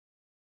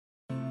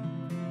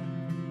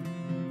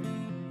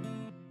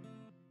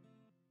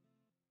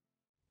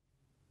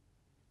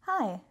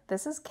Hi,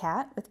 this is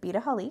Kat with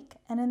Beadaholique,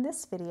 and in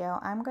this video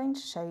I'm going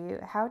to show you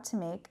how to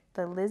make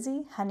the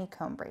Lizzie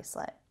Honeycomb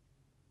Bracelet.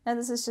 Now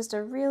this is just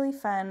a really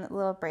fun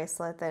little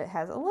bracelet that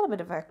has a little bit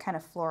of a kind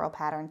of floral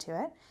pattern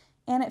to it,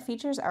 and it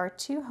features our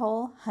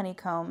 2-hole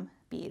honeycomb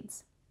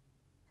beads.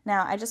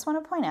 Now I just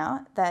want to point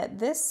out that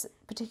this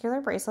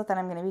particular bracelet that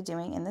I'm going to be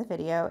doing in the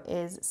video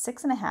is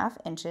 6.5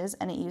 inches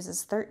and it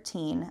uses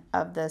 13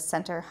 of the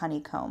center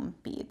honeycomb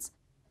beads.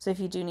 So if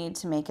you do need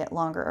to make it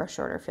longer or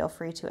shorter, feel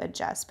free to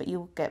adjust, but you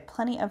will get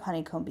plenty of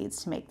honeycomb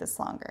beads to make this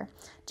longer,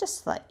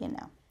 just to let you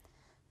know.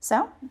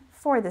 So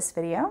for this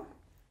video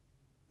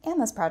and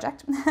this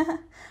project,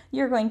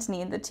 you're going to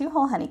need the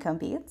 2-hole honeycomb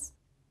beads.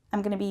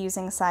 I'm going to be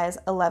using size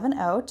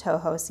 11/0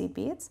 Toho seed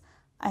beads.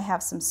 I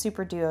have some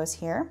SuperDuos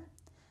here.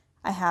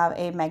 I have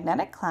a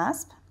magnetic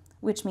clasp,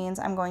 which means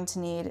I'm going to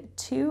need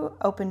 2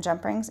 open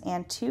jump rings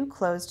and 2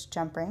 closed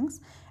jump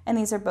rings, and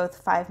these are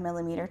both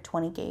 5mm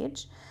 20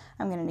 gauge.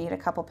 I'm going to need a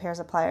couple pairs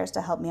of pliers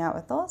to help me out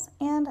with those,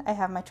 and I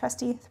have my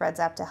trusty thread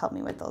zap to help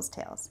me with those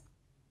tails.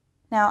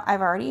 Now I've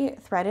already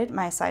threaded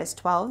my size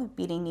 12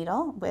 beading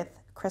needle with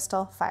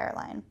crystal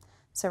FireLine.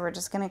 So we're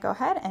just going to go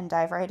ahead and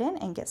dive right in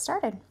and get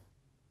started.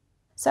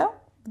 So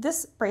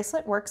this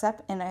bracelet works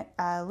up in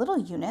little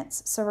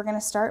units, so we're going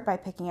to start by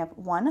picking up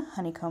 1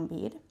 honeycomb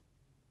bead,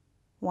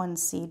 1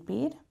 seed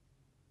bead,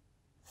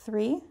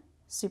 3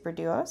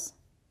 SuperDuos.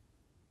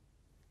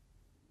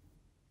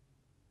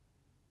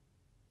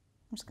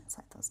 I'm just going to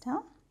slide those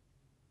down.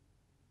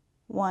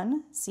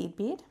 1 seed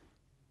bead.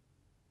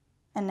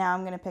 And now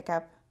I'm going to pick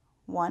up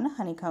 1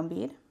 honeycomb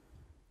bead,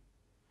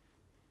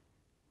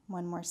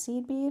 1 more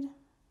seed bead,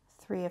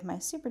 3 of my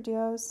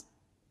SuperDuos,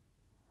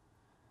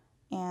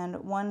 and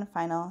 1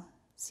 final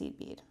seed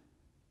bead.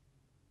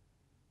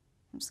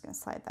 I'm just going to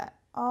slide that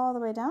all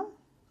the way down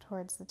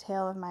towards the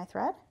tail of my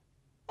thread.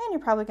 And you're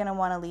probably going to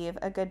want to leave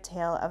a good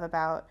tail of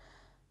about,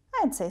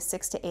 I'd say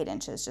 6 to 8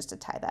 inches just to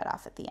tie that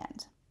off at the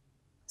end.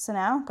 So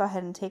now go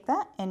ahead and take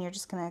that and you're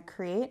just going to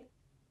create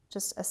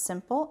just a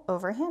simple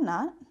overhand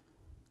knot,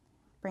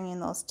 bringing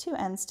those 2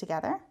 ends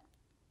together.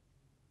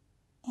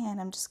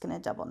 And I'm just going to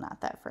double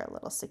knot that for a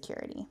little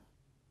security.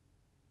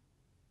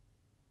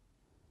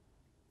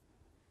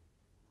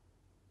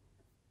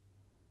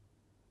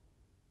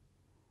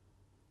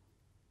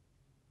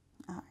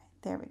 All right,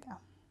 there we go.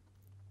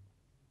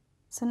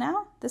 So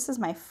now this is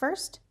my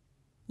first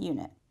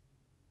unit.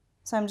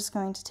 So I'm just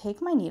going to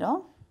take my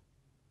needle.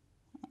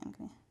 I'm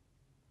going to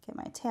get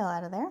my tail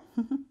out of there.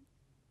 I'm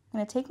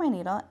going to take my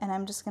needle and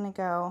I'm just going to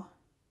go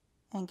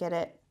and get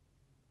it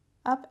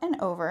up and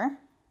over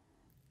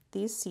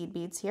these seed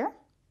beads here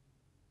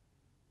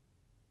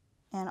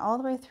and all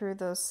the way through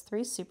those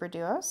 3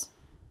 SuperDuos.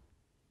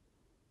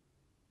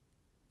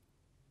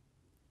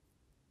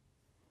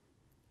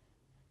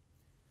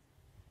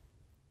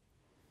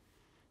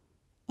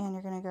 And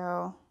you're going to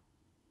go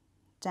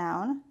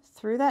down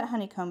through that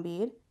honeycomb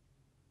bead.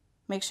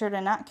 Make sure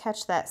to not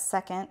catch that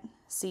second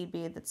seed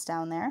bead that's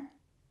down there.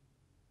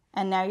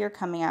 And now you're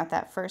coming out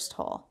that first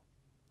hole.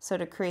 So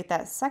to create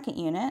that second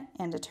unit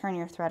and to turn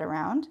your thread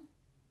around,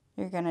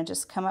 you're going to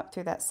just come up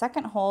through that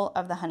second hole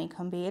of the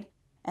honeycomb bead,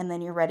 and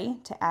then you're ready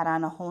to add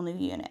on a whole new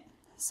unit.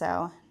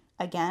 So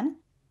again,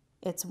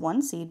 it's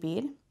 1 seed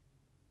bead,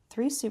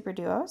 3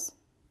 SuperDuos,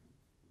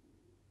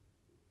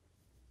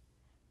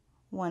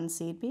 1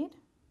 seed bead,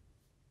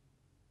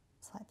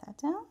 slide that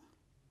down.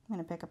 I'm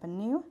going to pick up a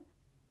new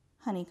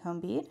honeycomb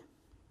bead,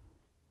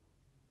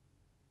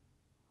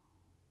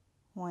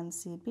 1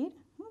 seed bead,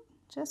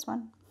 just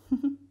 1,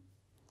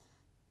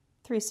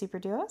 3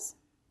 SuperDuos,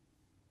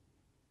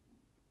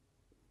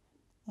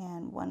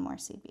 and 1 more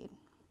seed bead.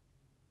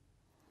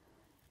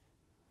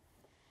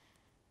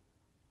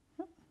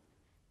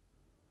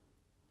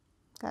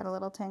 Got a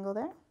little tangle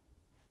there.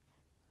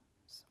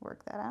 Just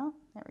work that out.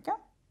 There we go.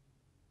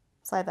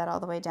 Slide that all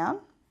the way down.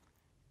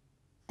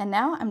 And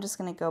now I'm just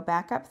going to go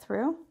back up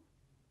through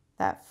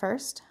that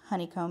first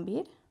honeycomb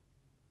bead.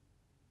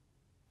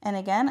 And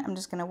again, I'm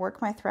just going to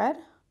work my thread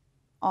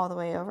all the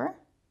way over.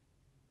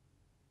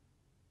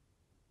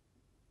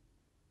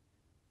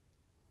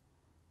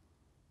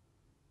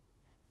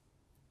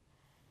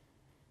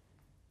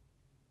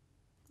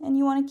 And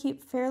you want to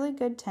keep fairly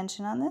good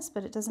tension on this,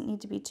 but it doesn't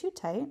need to be too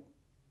tight.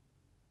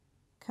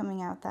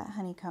 Coming out that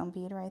honeycomb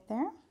bead right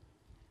there.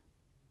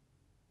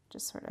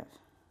 Just sort of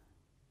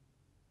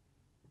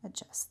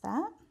adjust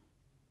that.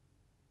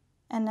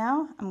 And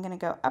now I'm going to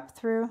go up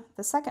through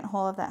the second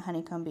hole of that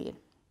honeycomb bead.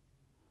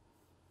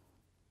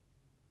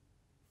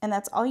 And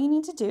that's all you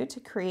need to do to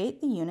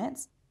create the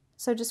units.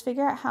 So just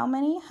figure out how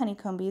many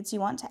honeycomb beads you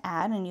want to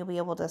add and you'll be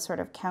able to sort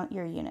of count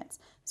your units.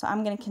 So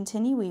I'm going to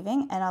continue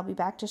weaving and I'll be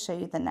back to show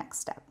you the next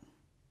step.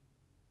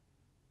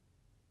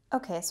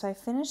 Okay, so I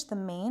finished the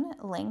main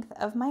length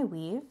of my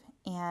weave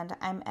and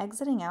I'm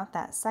exiting out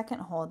that second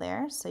hole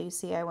there. So you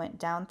see I went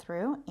down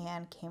through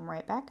and came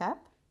right back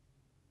up.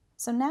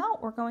 So now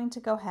we're going to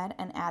go ahead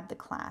and add the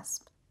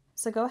clasp.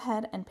 So go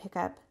ahead and pick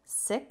up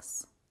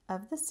 6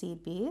 of the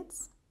seed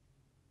beads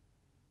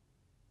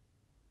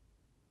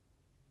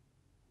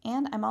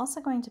And I'm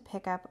also going to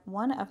pick up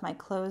one of my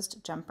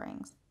closed jump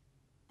rings.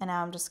 And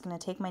now I'm just going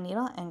to take my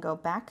needle and go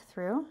back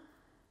through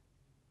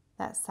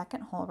that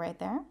second hole right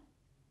there.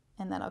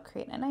 And that'll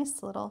create a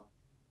nice little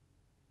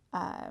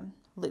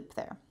loop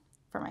there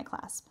for my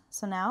clasp.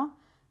 So now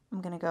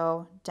I'm going to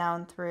go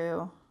down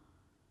through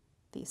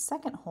the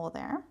second hole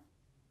there.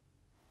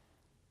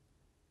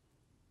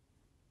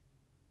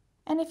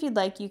 And if you'd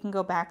like, you can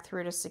go back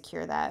through to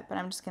secure that, but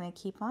I'm just going to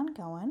keep on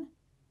going.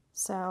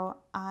 So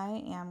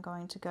I am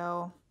going to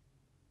go,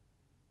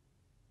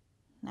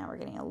 now we're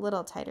getting a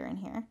little tighter in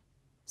here.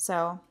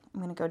 So I'm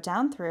going to go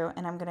down through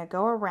and I'm going to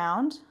go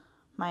around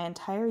my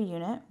entire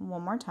unit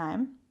one more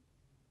time.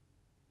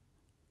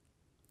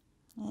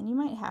 And you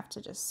might have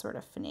to just sort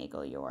of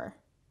finagle your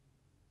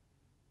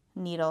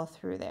needle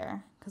through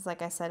there, because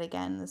like I said,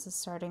 again, this is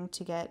starting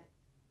to get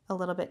a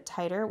little bit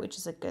tighter, which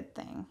is a good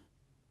thing.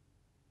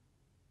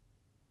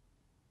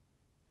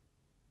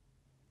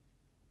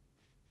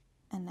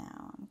 And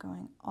now I'm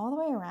going all the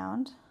way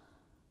around.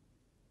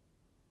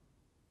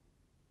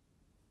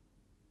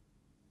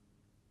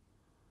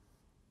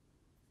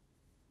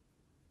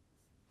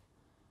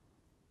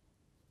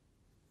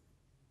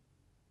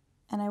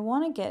 And I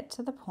want to get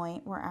to the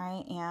point where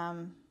I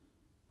am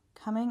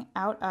coming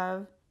out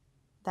of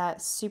that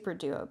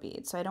SuperDuo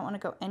bead. So I don't want to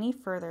go any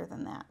further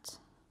than that.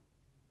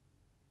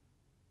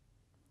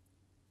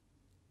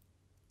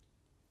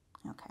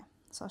 Okay,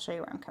 so I'll show you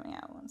where I'm coming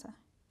out once I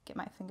get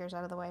my fingers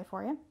out of the way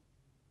for you.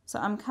 So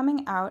I'm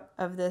coming out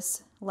of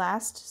this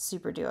last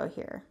SuperDuo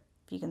here,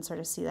 if you can sort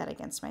of see that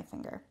against my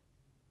finger.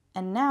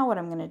 And now what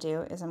I'm going to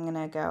do is I'm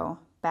going to go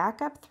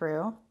back up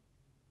through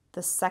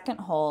the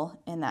second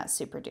hole in that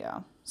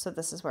SuperDuo. So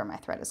this is where my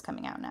thread is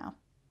coming out now.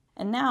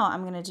 And now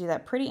I'm going to do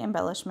that pretty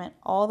embellishment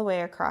all the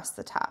way across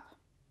the top.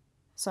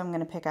 So I'm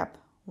going to pick up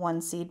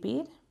one seed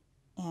bead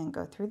and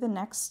go through the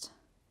next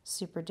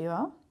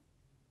SuperDuo,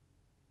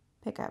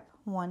 pick up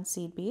one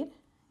seed bead,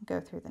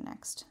 go through the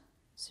next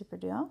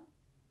SuperDuo.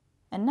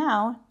 And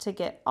now to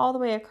get all the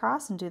way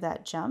across and do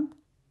that jump,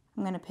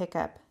 I'm going to pick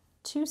up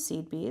two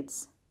seed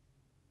beads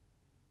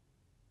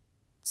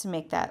to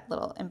make that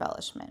little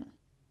embellishment.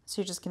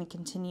 So you're just going to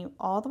continue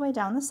all the way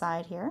down the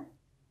side here,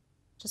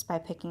 just by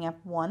picking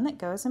up one that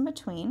goes in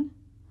between,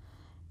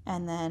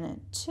 and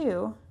then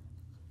two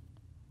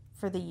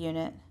for the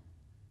unit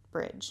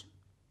bridge.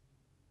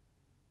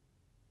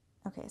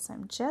 Okay, so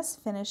I'm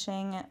just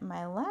finishing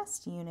my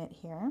last unit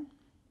here.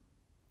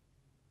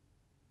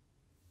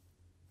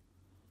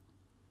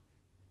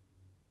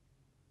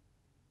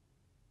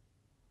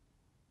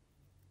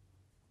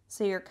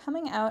 So you're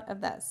coming out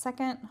of that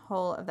second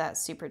hole of that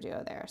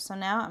SuperDuo there. So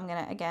now I'm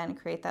going to again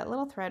create that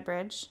little thread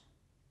bridge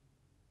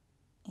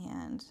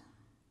and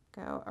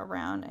go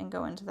around and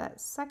go into that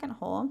second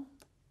hole.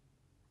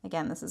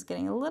 Again, this is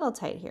getting a little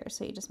tight here,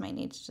 so you just might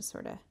need to just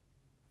sort of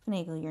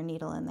finagle your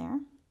needle in there.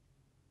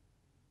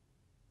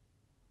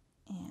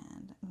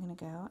 And I'm going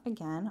to go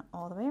again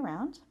all the way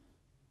around.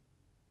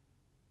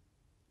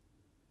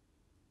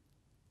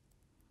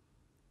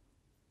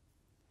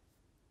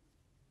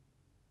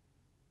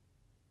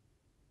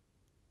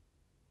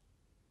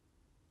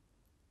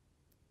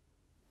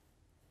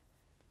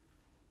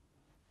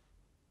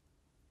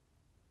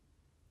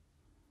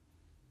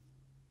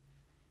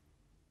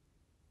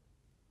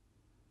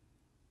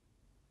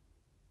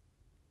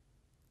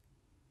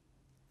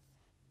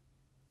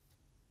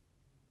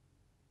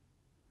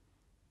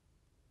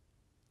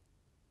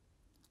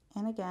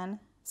 And again,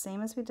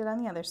 same as we did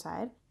on the other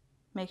side,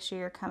 make sure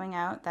you're coming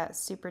out that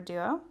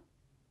SuperDuo.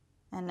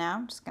 And now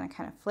I'm just going to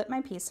kind of flip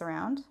my piece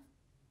around,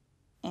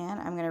 and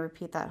I'm going to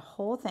repeat that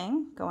whole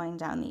thing going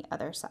down the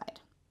other side.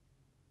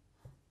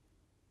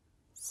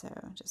 So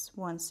just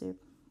one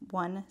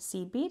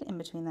seed bead in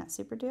between that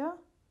SuperDuo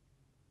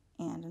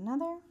and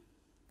another,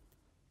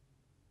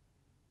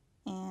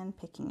 and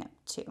picking up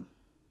two.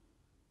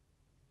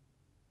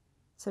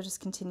 So just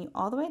continue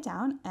all the way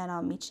down, and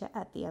I'll meet you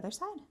at the other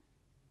side.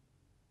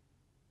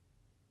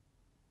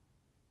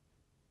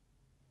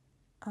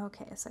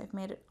 Okay, so I've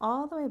made it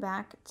all the way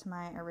back to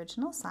my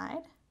original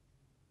side.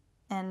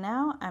 And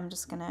now I'm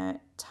just gonna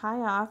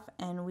tie off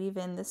and weave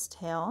in this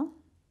tail.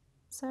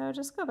 So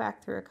just go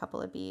back through a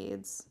couple of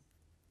beads.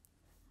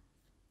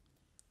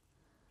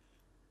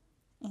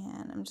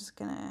 And I'm just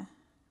gonna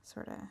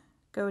sort of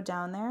go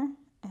down there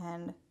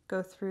and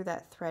go through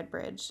that thread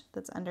bridge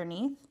that's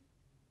underneath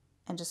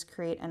and just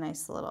create a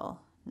nice little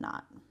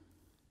knot.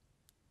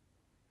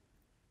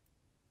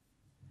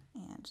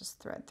 And just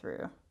thread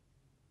through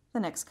the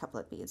next couple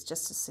of beads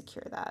just to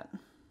secure that.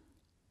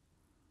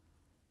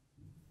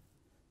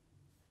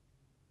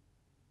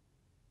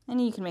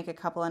 And you can make a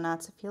couple of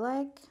knots if you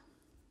like,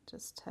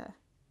 just to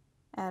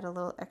add a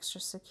little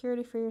extra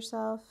security for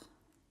yourself.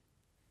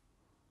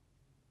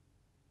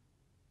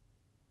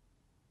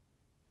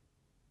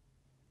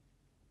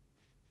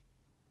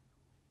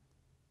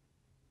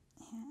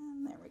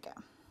 And there we go.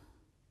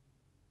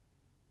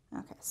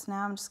 Okay, so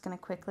now I'm just going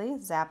to quickly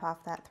zap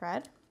off that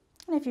thread.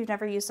 And if you've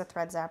never used a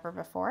thread zapper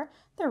before,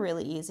 they're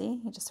really easy.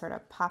 You just sort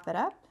of pop it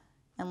up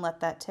and let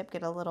that tip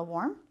get a little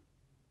warm.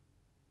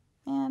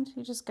 and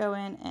you just go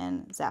in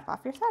and zap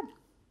off your thread.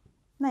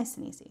 Nice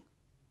and easy.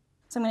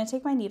 So I'm going to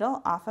take my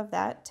needle off of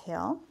that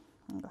tail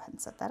and go ahead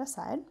and set that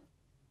aside.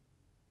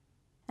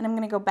 And I'm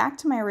going to go back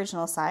to my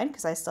original side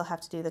because I still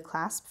have to do the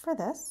clasp for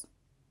this.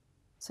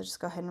 So just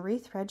go ahead and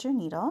rethread your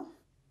needle.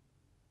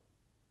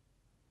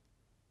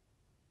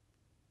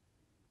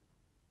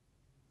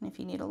 And if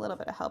you need a little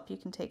bit of help, you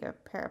can take a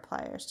pair of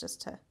pliers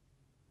just to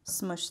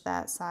smush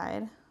that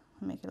side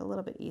and make it a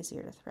little bit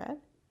easier to thread.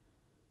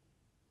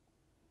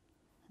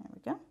 There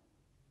we go.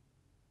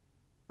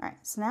 All right,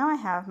 so now I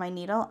have my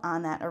needle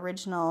on that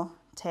original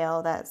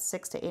tail, that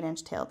 6 to 8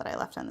 inch tail that I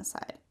left on the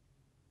side.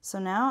 So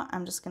now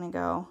I'm just going to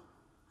go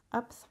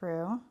up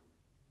through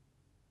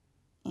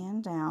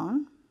and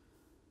down.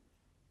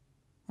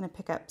 I'm going to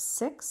pick up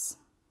 6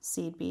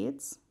 seed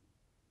beads.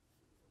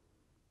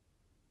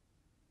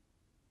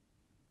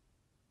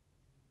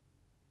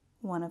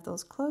 One of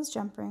those closed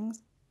jump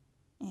rings,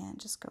 and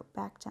just go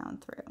back down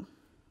through.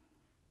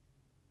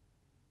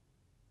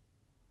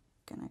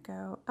 Gonna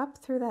go up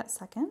through that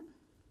second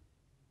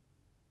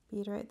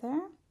bead right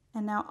there.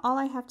 And now all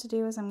I have to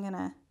do is I'm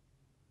gonna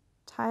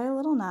tie a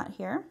little knot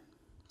here,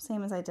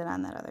 same as I did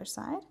on that other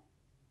side.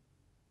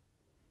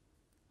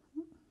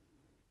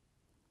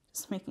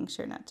 Just making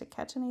sure not to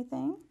catch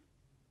anything.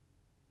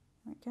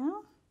 There we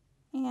go.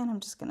 And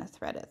I'm just gonna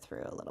thread it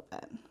through a little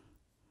bit.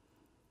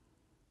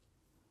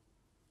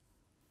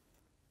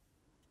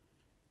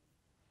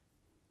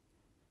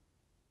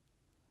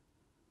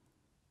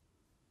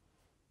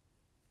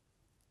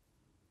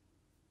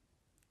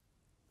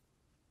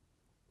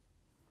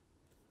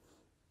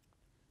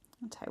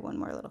 I'll tie one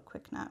more little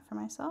quick knot for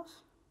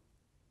myself.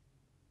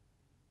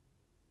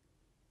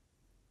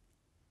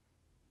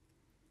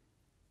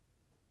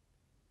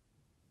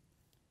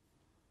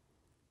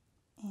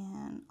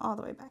 And all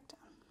the way back down.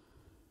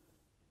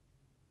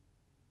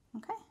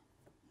 Okay,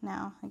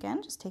 now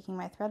again, just taking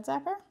my thread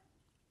zapper,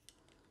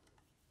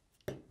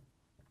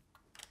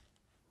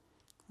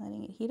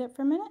 letting it heat up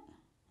for a minute,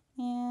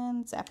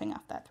 and zapping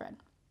off that thread.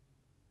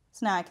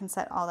 So now I can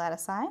set all that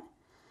aside.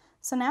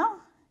 So now,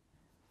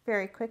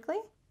 very quickly,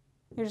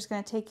 you're just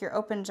going to take your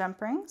open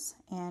jump rings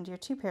and your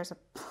 2 pairs of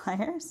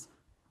pliers,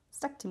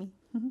 stuck to me,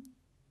 and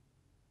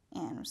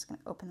I'm just going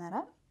to open that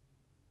up,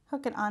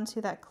 hook it onto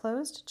that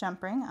closed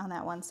jump ring on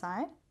that one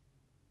side,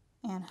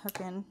 and hook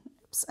in,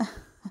 oops.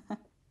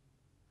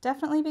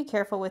 Definitely be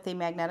careful with the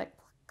magnetic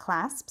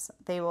clasps.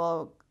 They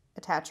will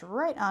attach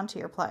right onto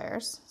your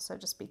pliers, so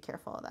just be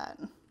careful of that.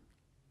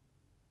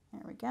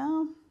 There we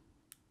go.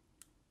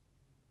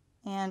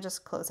 And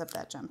just close up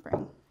that jump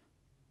ring.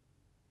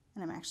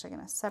 And I'm actually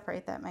going to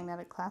separate that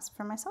magnetic clasp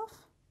from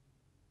myself.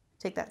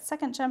 Take that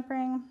second jump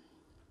ring,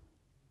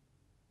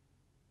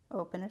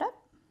 open it up,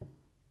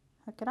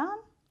 hook it on,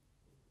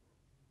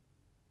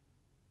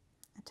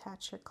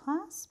 attach your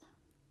clasp,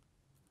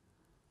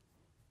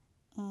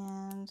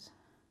 and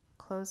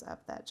close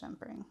up that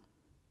jump ring.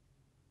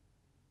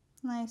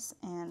 Nice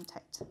and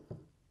tight.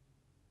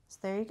 So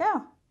there you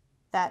go.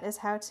 That is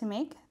how to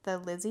make the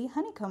Lizzie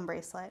Honeycomb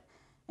Bracelet.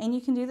 And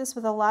you can do this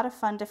with a lot of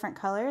fun different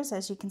colors.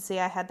 As you can see,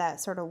 I had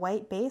that sort of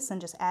white base and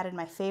just added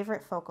my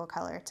favorite focal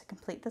color to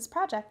complete this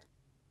project.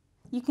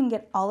 You can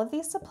get all of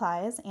these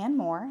supplies and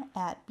more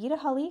at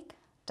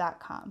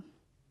Beadaholique.com.